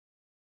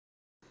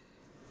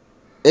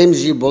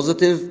Mg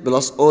positive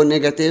plus O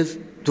negative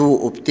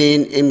to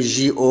obtain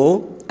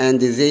MgO,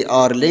 and they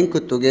are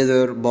linked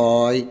together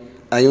by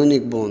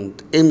ionic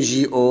bond.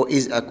 MgO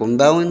is a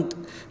compound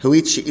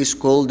which is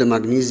called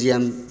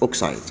magnesium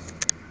oxide.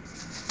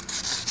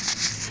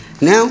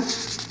 Now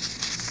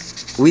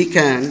we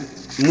can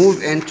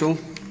move into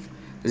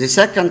the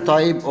second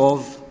type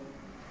of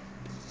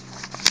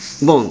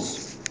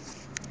bonds,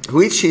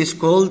 which is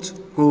called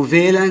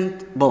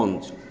covalent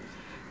bond.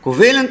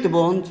 Covalent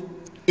bond,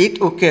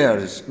 it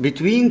occurs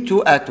between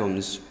two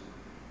atoms.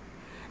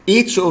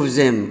 Each of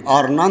them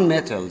are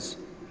nonmetals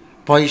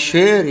by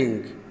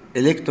sharing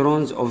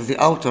electrons of the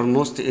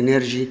outermost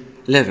energy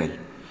level.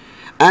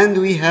 And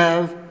we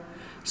have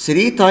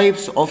three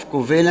types of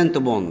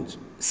covalent bond: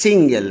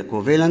 single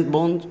covalent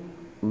bond,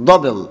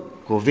 double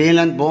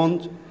covalent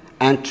bond,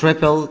 and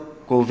triple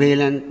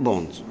covalent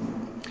bond.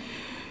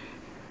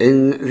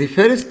 In the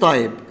first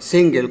type,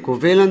 single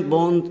covalent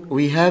bond,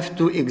 we have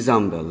two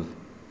examples.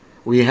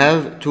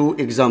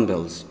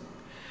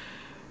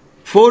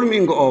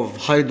 Forming of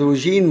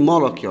hydrogen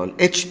molecule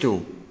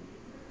H2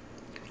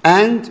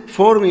 and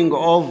forming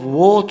of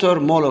water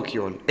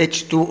molecule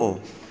H2O.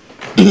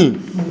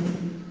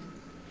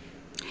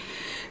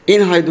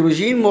 In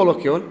hydrogen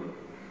molecule,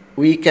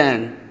 we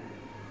can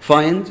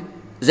find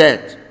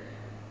that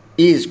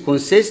is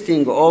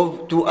consisting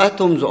of two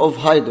atoms of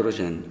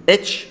hydrogen,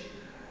 H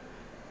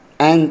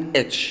and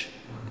H.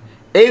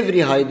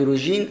 Every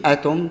hydrogen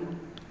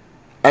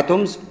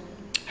atoms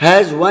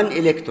has one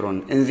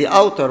electron in the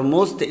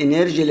outermost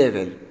energy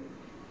level.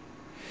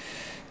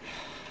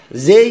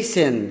 They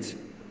send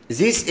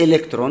this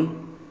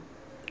electron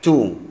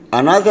to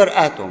another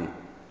atom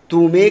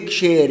to make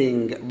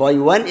sharing by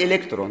one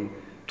electron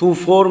to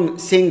form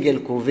single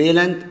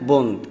covalent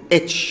bond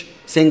H,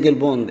 single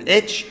bond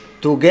H,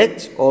 to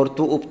get or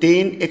to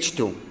obtain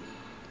H2.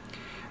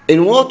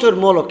 In water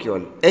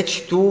molecule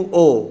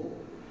H2O,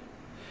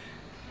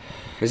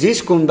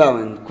 this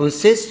compound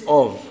consists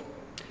of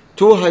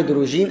two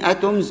hydrogen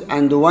atoms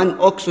and one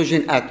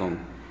oxygen atom,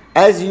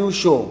 as you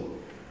show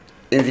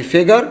in the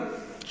figure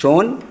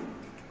shown.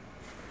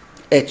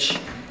 H,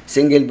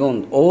 single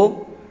bond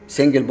O,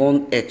 single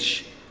bond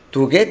H,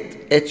 to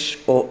get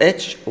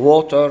HOH,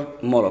 water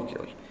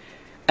molecule.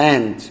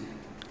 And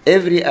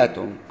every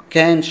atom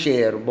can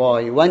share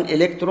by one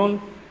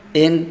electron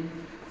in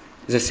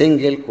the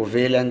single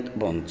covalent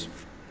bond.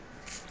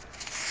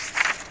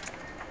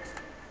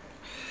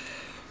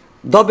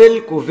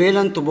 Double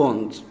covalent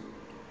bond,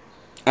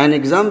 an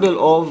example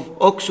of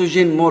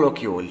oxygen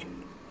molecule.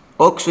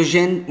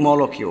 Oxygen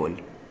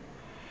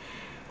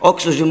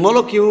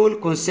molecule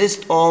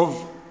consists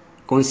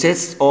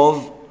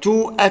of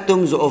two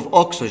atoms of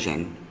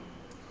oxygen.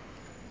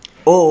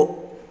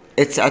 O,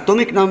 its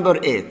atomic number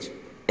 8,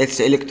 its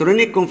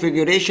electronic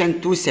configuration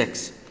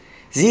 2,6.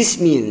 This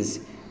means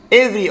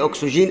every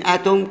oxygen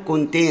atom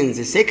contains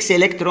 6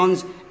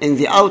 electrons in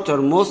the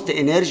outermost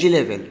energy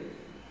level.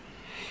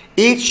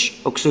 Each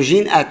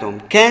oxygen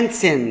atom can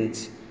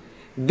send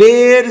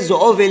pairs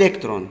of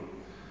electrons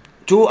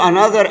to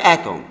another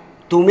atom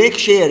to make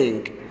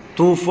sharing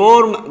to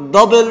form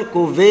double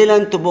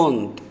covalent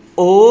bond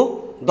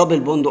O, double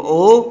bond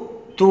O,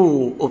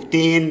 to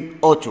obtain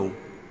O2.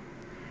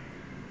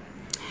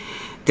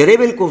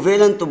 Triple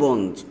covalent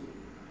bond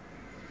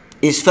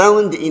is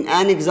found in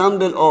an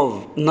example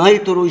of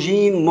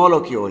nitrogen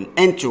molecule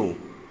N2.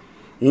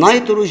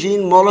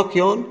 Nitrogen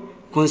molecule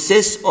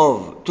consists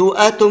of two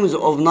atoms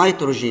of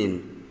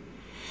nitrogen.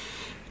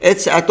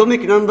 Its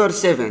atomic number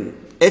 7,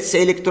 its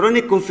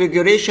electronic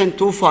configuration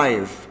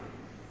 2,5,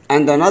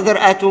 and another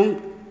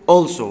atom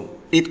also.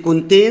 It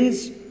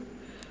contains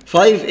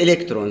 5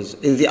 electrons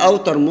in the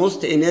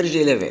outermost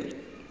energy level.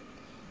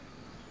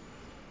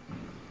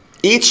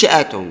 Each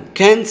atom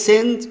can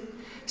send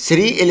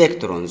 3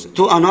 electrons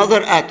to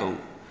another atom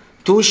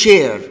to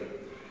share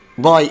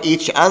by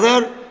each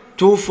other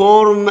to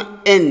form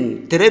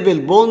N, triple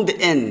bond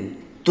N,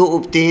 to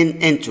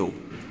obtain N2.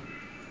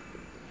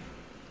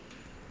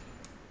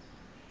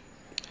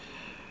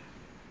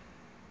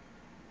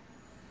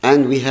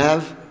 And we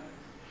have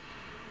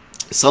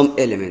some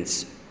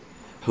elements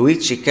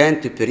which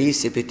can't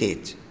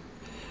precipitate,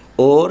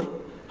 or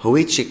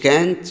which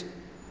can't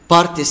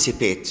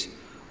participate,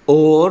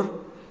 or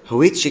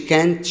which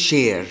can't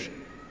share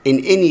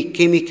in any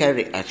chemical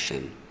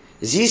reaction.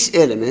 These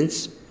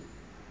elements,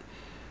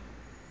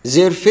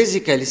 their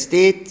physical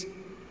state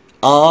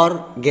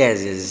are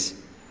gases,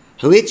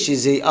 which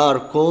they are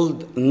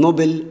called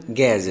noble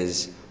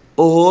gases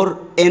or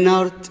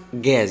inert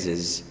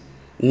gases.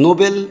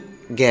 Noble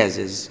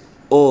gases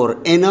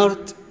or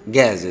inert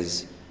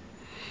gases.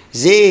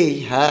 They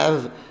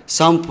have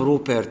some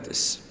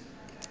properties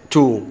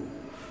to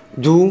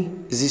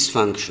do this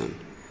function.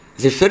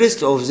 The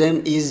first of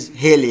them is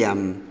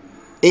helium,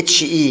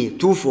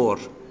 He24.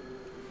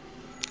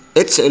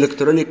 Its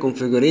electronic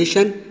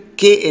configuration,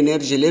 K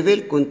energy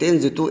level,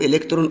 contains 2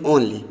 electrons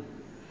only.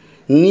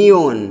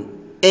 Neon,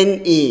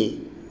 Ne,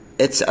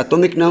 its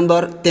atomic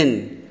number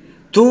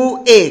 10.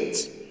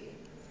 2,8.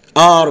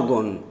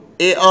 Argon,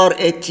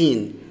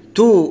 Ar18,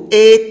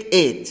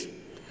 288.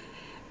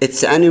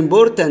 It's an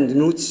important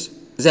note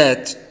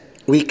that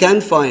we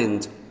can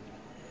find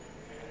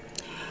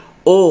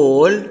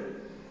all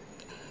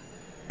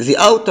the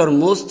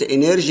outermost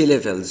energy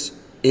levels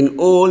in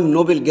all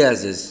noble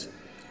gases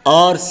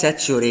are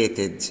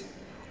saturated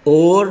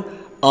or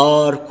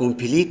are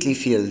completely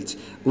filled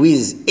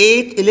with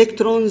 8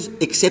 electrons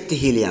except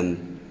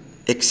helium.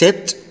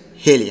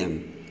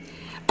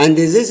 And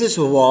this is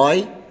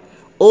why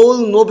all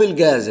noble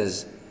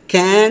gases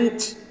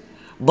can't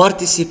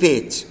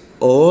participate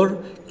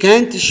or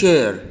can't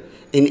share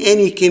in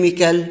any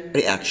chemical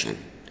reaction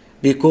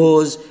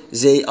because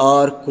they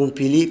are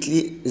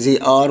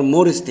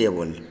more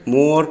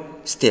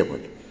stable.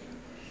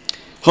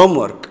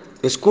 Homework,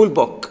 school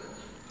book.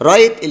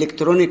 Write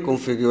electronic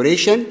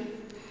configuration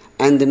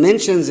and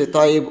mention the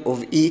type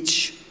of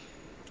each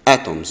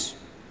atoms.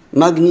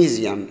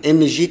 Magnesium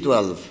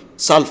Mg12,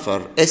 sulfur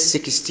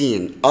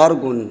S16,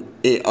 argon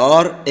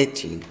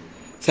Ar18.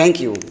 Thank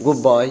you.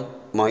 Goodbye,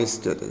 my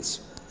students.